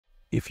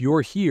If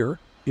you're here,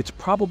 it's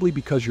probably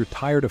because you're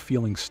tired of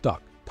feeling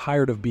stuck,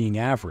 tired of being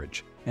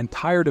average, and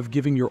tired of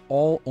giving your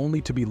all only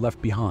to be left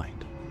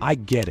behind. I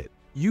get it.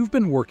 You've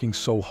been working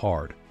so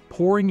hard,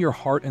 pouring your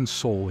heart and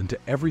soul into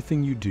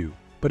everything you do,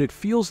 but it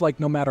feels like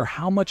no matter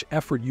how much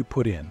effort you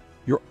put in,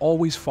 you're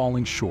always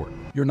falling short.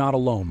 You're not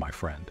alone, my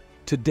friend.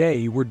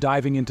 Today, we're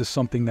diving into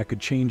something that could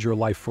change your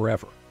life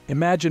forever.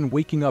 Imagine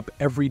waking up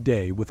every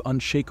day with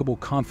unshakable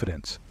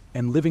confidence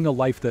and living a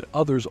life that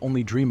others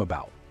only dream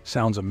about.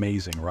 Sounds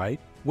amazing, right?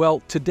 Well,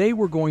 today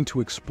we're going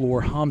to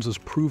explore Hamza's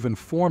proven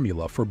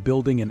formula for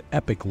building an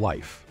epic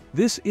life.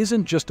 This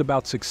isn't just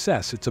about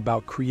success, it's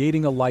about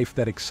creating a life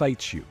that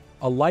excites you,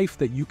 a life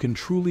that you can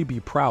truly be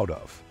proud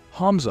of.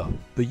 Hamza,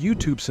 the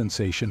YouTube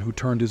sensation who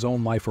turned his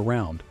own life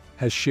around,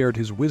 has shared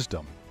his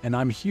wisdom, and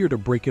I'm here to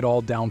break it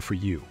all down for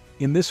you.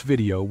 In this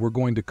video, we're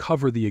going to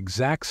cover the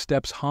exact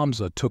steps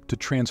Hamza took to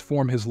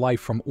transform his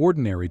life from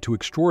ordinary to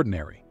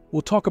extraordinary.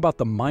 We'll talk about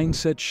the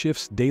mindset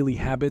shifts, daily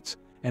habits,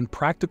 and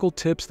practical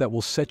tips that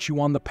will set you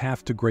on the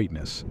path to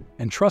greatness.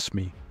 And trust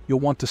me,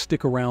 you'll want to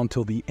stick around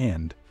till the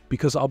end,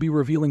 because I'll be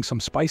revealing some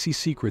spicy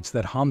secrets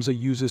that Hamza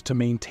uses to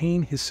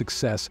maintain his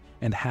success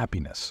and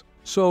happiness.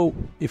 So,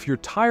 if you're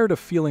tired of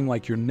feeling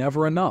like you're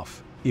never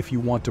enough, if you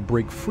want to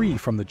break free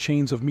from the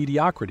chains of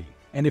mediocrity,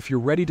 and if you're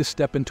ready to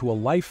step into a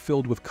life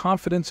filled with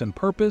confidence and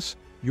purpose,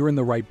 you're in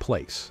the right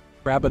place.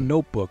 Grab a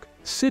notebook,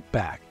 sit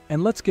back,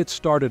 and let's get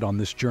started on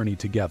this journey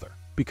together.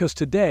 Because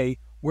today,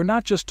 we're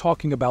not just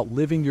talking about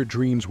living your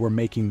dreams, we're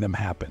making them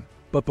happen.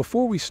 But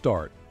before we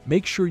start,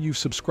 make sure you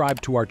subscribe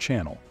to our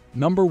channel.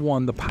 Number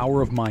 1, the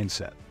power of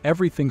mindset.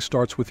 Everything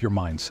starts with your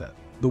mindset.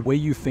 The way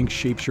you think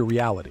shapes your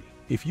reality.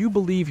 If you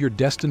believe you're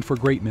destined for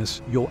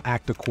greatness, you'll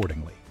act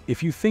accordingly.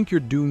 If you think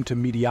you're doomed to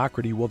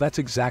mediocrity, well, that's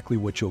exactly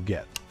what you'll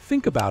get.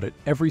 Think about it,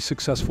 every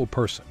successful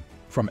person,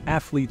 from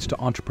athletes to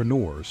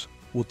entrepreneurs,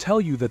 will tell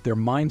you that their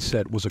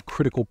mindset was a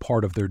critical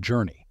part of their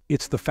journey.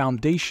 It's the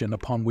foundation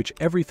upon which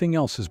everything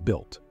else is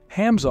built.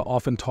 Hamza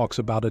often talks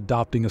about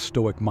adopting a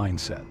stoic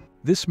mindset.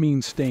 This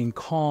means staying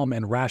calm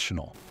and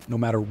rational, no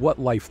matter what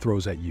life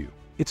throws at you.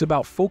 It's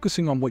about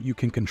focusing on what you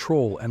can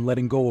control and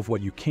letting go of what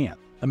you can't.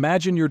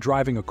 Imagine you're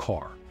driving a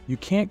car. You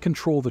can't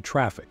control the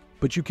traffic,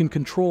 but you can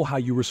control how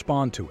you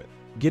respond to it.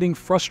 Getting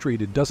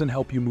frustrated doesn't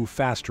help you move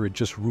faster, it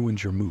just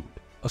ruins your mood.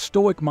 A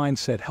stoic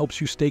mindset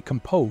helps you stay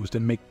composed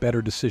and make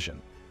better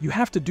decisions. You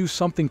have to do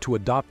something to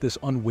adopt this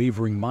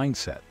unwavering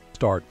mindset.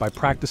 Start by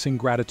practicing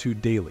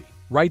gratitude daily.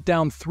 Write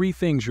down 3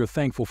 things you're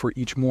thankful for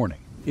each morning.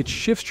 It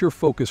shifts your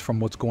focus from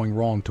what's going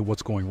wrong to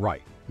what's going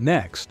right.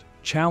 Next,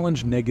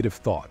 challenge negative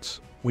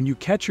thoughts. When you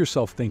catch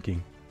yourself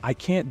thinking, "I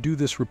can't do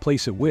this,"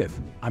 replace it with,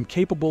 "I'm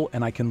capable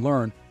and I can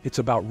learn." It's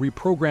about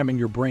reprogramming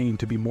your brain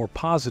to be more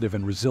positive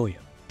and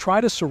resilient. Try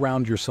to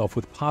surround yourself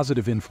with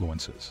positive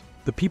influences.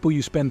 The people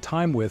you spend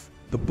time with,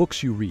 the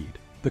books you read,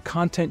 the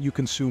content you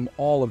consume,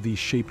 all of these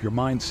shape your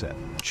mindset.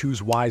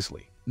 Choose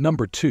wisely.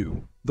 Number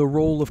 2, the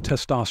role of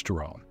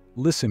testosterone.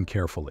 Listen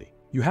carefully.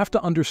 You have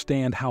to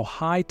understand how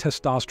high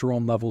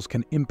testosterone levels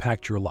can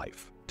impact your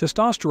life.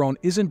 Testosterone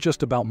isn't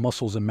just about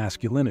muscles and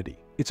masculinity.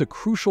 It's a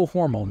crucial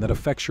hormone that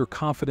affects your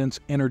confidence,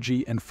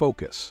 energy, and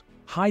focus.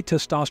 High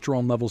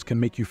testosterone levels can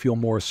make you feel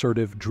more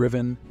assertive,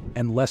 driven,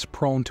 and less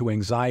prone to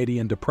anxiety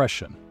and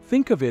depression.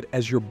 Think of it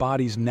as your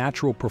body's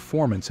natural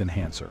performance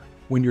enhancer.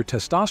 When your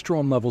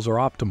testosterone levels are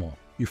optimal,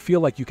 you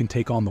feel like you can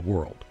take on the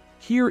world.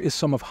 Here is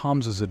some of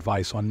Hamza's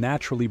advice on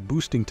naturally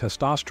boosting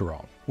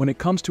testosterone. When it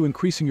comes to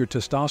increasing your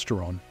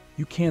testosterone,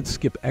 you can't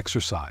skip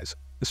exercise,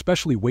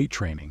 especially weight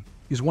training,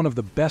 is one of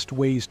the best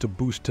ways to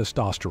boost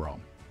testosterone.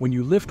 When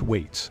you lift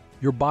weights,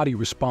 your body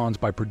responds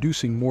by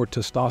producing more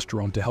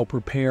testosterone to help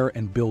repair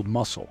and build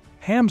muscle.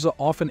 Hamza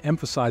often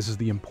emphasizes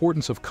the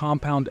importance of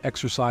compound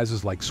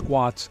exercises like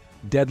squats,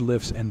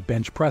 deadlifts, and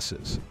bench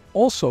presses.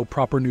 Also,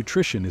 proper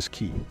nutrition is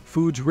key.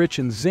 Foods rich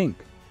in zinc,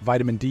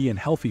 vitamin D, and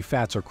healthy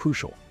fats are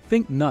crucial.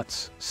 Think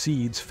nuts,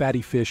 seeds,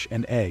 fatty fish,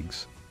 and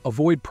eggs.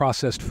 Avoid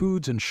processed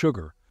foods and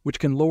sugar, which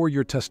can lower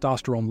your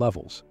testosterone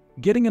levels.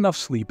 Getting enough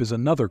sleep is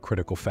another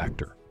critical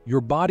factor.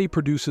 Your body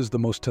produces the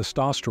most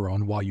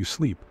testosterone while you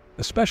sleep,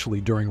 especially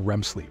during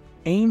REM sleep.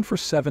 Aim for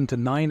 7 to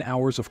 9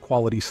 hours of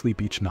quality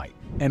sleep each night.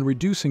 And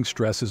reducing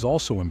stress is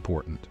also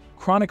important.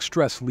 Chronic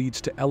stress leads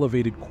to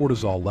elevated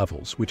cortisol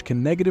levels, which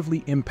can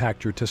negatively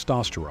impact your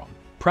testosterone.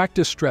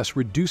 Practice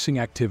stress-reducing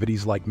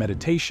activities like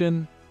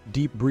meditation,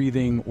 deep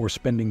breathing, or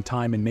spending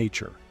time in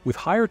nature. With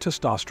higher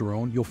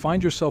testosterone, you'll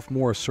find yourself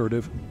more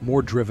assertive,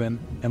 more driven,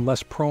 and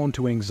less prone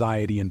to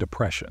anxiety and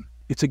depression.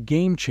 It's a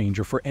game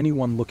changer for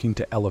anyone looking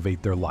to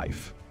elevate their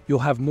life. You'll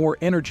have more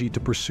energy to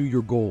pursue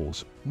your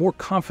goals, more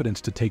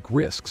confidence to take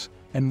risks,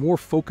 and more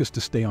focus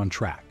to stay on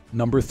track.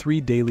 Number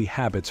 3, daily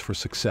habits for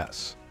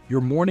success.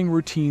 Your morning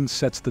routine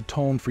sets the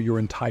tone for your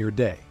entire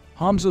day.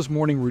 Hamza's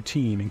morning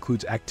routine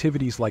includes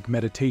activities like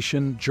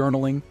meditation,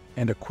 journaling,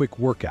 and a quick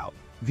workout.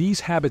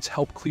 These habits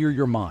help clear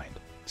your mind,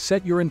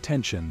 set your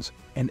intentions,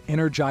 and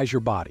energize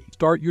your body.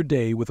 Start your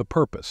day with a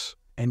purpose,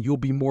 and you'll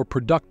be more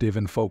productive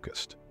and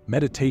focused.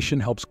 Meditation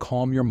helps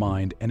calm your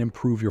mind and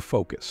improve your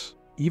focus.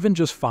 Even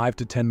just 5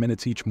 to 10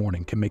 minutes each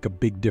morning can make a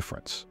big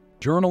difference.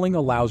 Journaling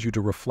allows you to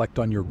reflect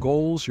on your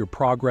goals, your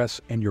progress,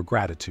 and your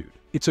gratitude.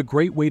 It's a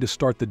great way to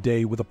start the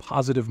day with a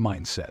positive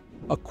mindset.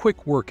 A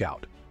quick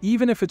workout,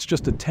 even if it's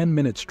just a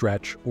 10-minute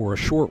stretch or a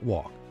short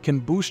walk, can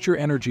boost your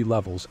energy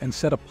levels and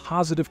set a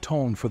positive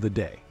tone for the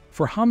day.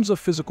 For Hamza,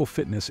 physical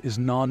fitness is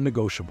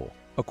non-negotiable.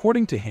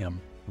 According to him,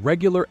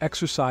 regular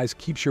exercise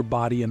keeps your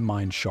body and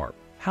mind sharp.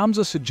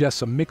 Hamza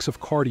suggests a mix of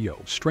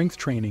cardio, strength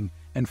training,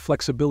 and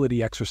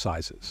flexibility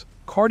exercises.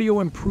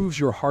 Cardio improves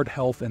your heart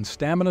health and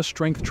stamina.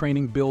 Strength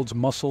training builds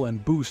muscle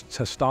and boosts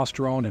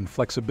testosterone, and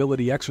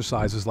flexibility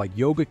exercises like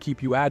yoga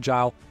keep you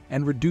agile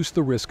and reduce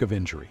the risk of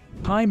injury.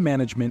 Time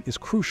management is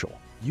crucial.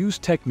 Use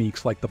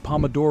techniques like the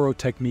Pomodoro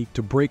technique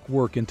to break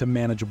work into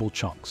manageable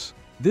chunks.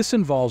 This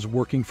involves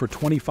working for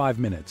 25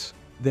 minutes,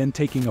 then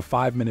taking a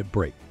 5-minute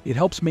break. It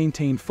helps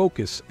maintain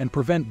focus and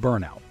prevent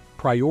burnout.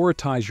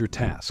 Prioritize your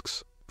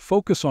tasks.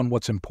 Focus on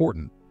what's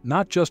important,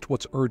 not just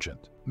what's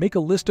urgent. Make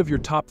a list of your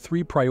top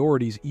 3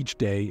 priorities each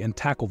day and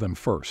tackle them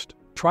first.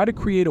 Try to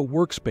create a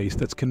workspace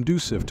that's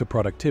conducive to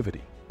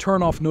productivity.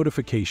 Turn off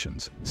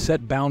notifications,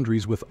 set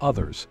boundaries with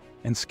others,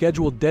 and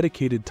schedule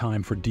dedicated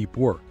time for deep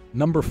work.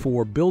 Number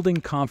 4, building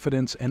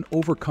confidence and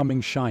overcoming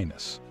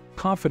shyness.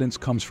 Confidence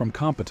comes from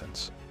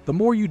competence. The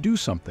more you do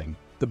something,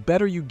 the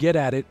better you get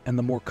at it and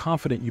the more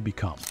confident you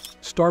become.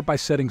 Start by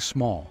setting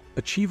small,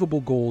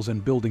 achievable goals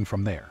and building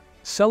from there.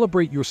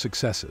 Celebrate your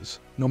successes,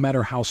 no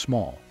matter how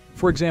small.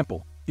 For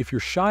example, if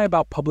you're shy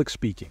about public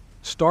speaking,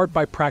 start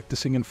by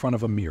practicing in front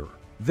of a mirror.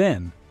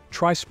 Then,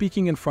 try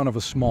speaking in front of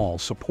a small,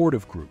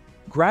 supportive group.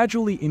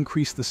 Gradually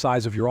increase the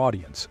size of your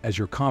audience as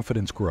your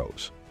confidence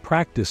grows.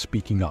 Practice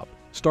speaking up.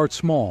 Start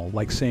small,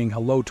 like saying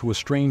hello to a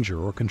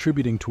stranger or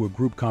contributing to a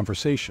group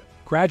conversation.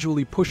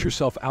 Gradually push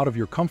yourself out of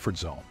your comfort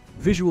zone.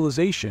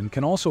 Visualization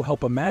can also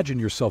help imagine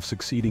yourself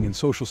succeeding in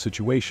social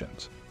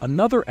situations.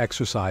 Another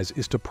exercise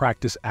is to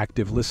practice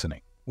active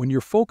listening. When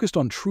you're focused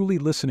on truly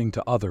listening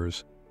to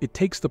others, it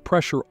takes the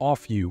pressure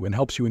off you and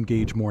helps you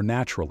engage more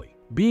naturally.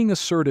 Being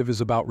assertive is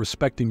about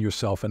respecting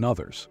yourself and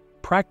others.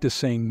 Practice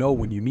saying no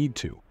when you need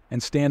to,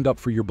 and stand up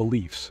for your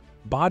beliefs.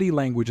 Body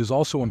language is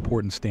also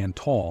important. Stand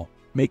tall,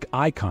 make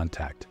eye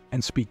contact,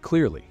 and speak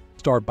clearly.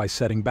 Start by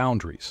setting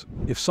boundaries.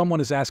 If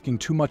someone is asking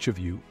too much of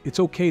you, it's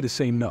okay to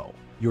say no.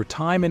 Your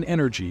time and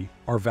energy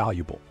are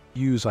valuable.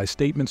 Use I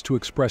statements to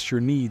express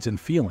your needs and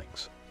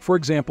feelings. For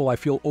example, I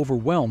feel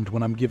overwhelmed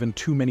when I'm given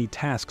too many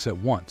tasks at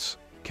once.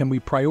 Can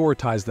we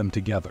prioritize them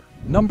together?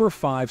 Number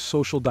 5,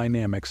 social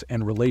dynamics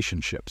and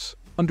relationships.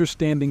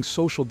 Understanding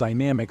social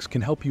dynamics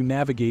can help you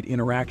navigate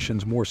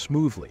interactions more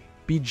smoothly.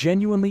 Be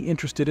genuinely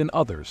interested in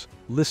others,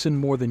 listen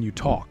more than you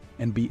talk,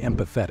 and be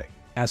empathetic.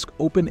 Ask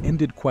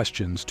open-ended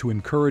questions to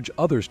encourage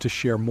others to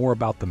share more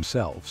about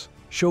themselves.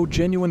 Show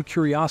genuine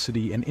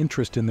curiosity and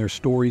interest in their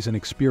stories and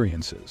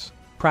experiences.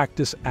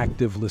 Practice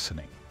active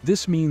listening.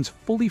 This means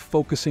fully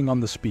focusing on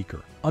the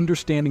speaker,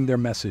 understanding their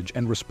message,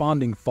 and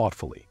responding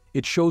thoughtfully.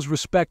 It shows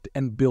respect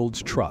and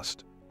builds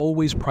trust.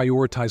 Always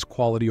prioritize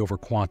quality over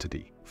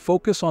quantity.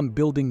 Focus on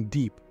building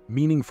deep,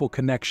 meaningful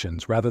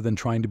connections rather than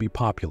trying to be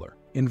popular.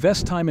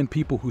 Invest time in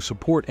people who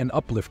support and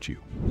uplift you.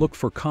 Look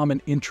for common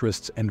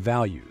interests and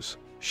values.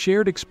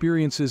 Shared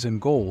experiences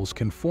and goals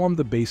can form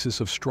the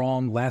basis of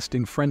strong,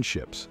 lasting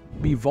friendships.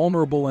 Be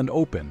vulnerable and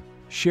open.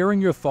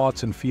 Sharing your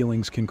thoughts and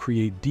feelings can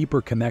create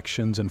deeper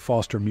connections and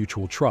foster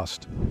mutual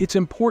trust. It's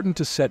important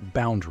to set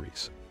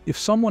boundaries. If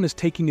someone is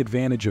taking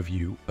advantage of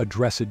you,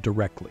 address it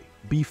directly.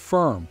 Be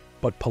firm,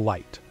 but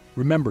polite.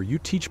 Remember, you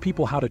teach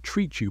people how to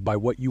treat you by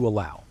what you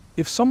allow.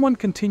 If someone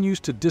continues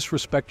to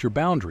disrespect your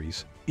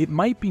boundaries, it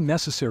might be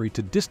necessary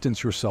to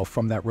distance yourself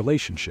from that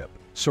relationship.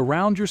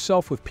 Surround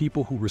yourself with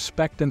people who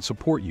respect and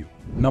support you.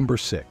 Number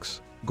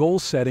 6, goal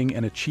setting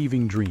and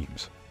achieving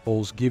dreams.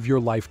 Goals give your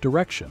life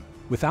direction.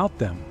 Without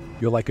them,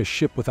 you're like a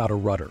ship without a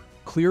rudder.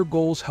 Clear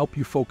goals help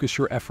you focus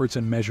your efforts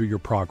and measure your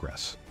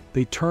progress.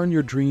 They turn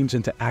your dreams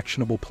into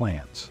actionable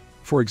plans.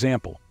 For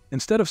example,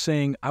 instead of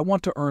saying, I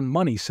want to earn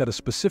money, set a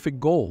specific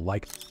goal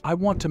like, I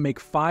want to make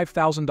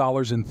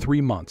 $5,000 in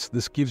 3 months.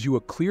 This gives you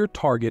a clear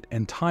target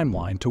and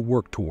timeline to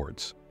work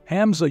towards.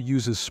 Hamza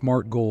uses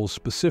SMART goals: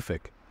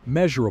 specific,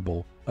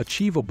 measurable,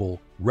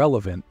 achievable,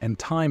 relevant, and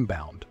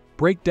time-bound.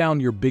 Break down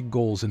your big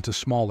goals into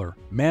smaller,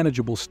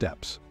 manageable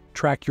steps.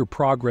 Track your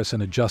progress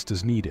and adjust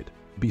as needed.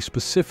 Be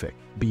specific,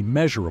 be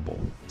measurable,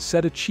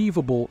 set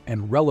achievable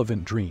and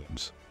relevant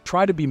dreams.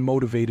 Try to be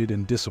motivated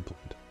and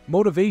disciplined.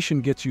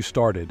 Motivation gets you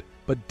started,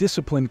 but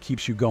discipline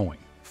keeps you going.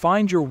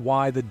 Find your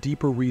why, the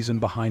deeper reason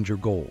behind your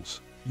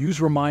goals.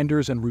 Use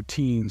reminders and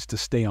routines to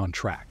stay on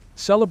track.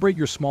 Celebrate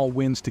your small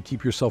wins to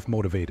keep yourself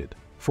motivated.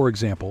 For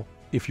example,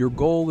 if your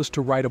goal is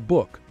to write a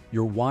book,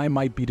 your why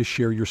might be to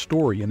share your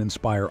story and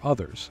inspire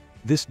others.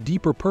 This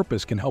deeper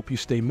purpose can help you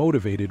stay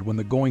motivated when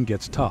the going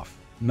gets tough.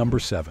 Number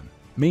 7,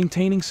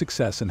 maintaining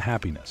success and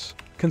happiness.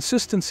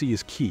 Consistency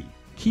is key.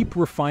 Keep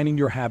refining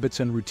your habits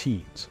and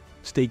routines.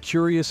 Stay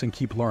curious and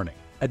keep learning.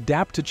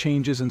 Adapt to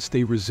changes and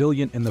stay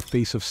resilient in the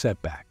face of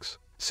setbacks.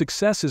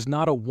 Success is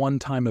not a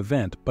one-time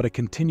event, but a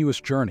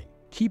continuous journey.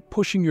 Keep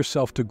pushing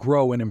yourself to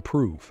grow and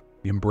improve.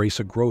 Embrace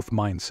a growth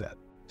mindset.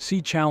 See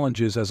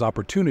challenges as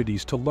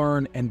opportunities to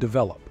learn and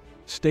develop.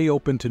 Stay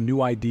open to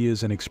new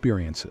ideas and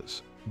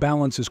experiences.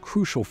 Balance is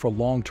crucial for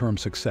long-term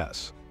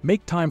success.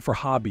 Make time for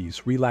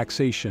hobbies,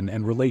 relaxation,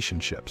 and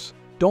relationships.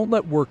 Don't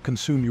let work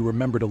consume you.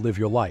 Remember to live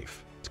your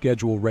life.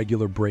 Schedule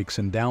regular breaks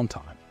and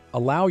downtime.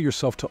 Allow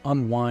yourself to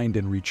unwind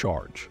and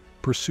recharge.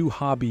 Pursue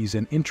hobbies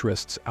and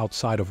interests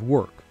outside of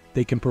work.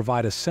 They can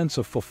provide a sense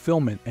of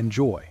fulfillment and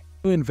joy.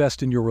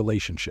 Invest in your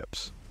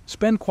relationships.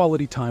 Spend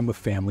quality time with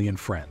family and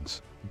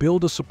friends.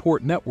 Build a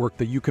support network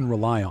that you can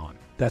rely on.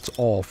 That's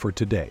all for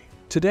today.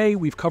 Today,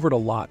 we've covered a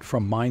lot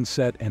from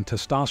mindset and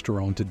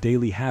testosterone to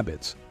daily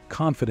habits,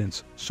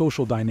 confidence,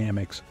 social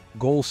dynamics,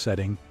 goal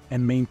setting,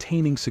 and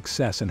maintaining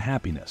success and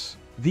happiness.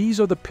 These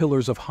are the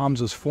pillars of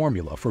Hamza's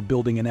formula for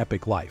building an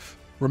epic life.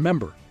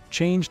 Remember,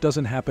 change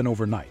doesn't happen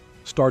overnight.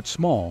 Start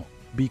small,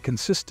 be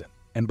consistent,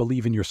 and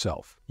believe in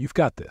yourself. You've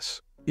got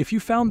this. If you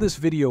found this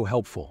video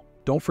helpful,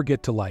 don't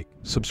forget to like,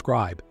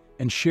 subscribe,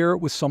 and share it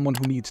with someone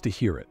who needs to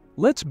hear it.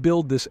 Let's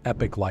build this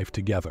epic life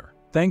together.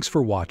 Thanks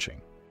for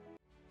watching.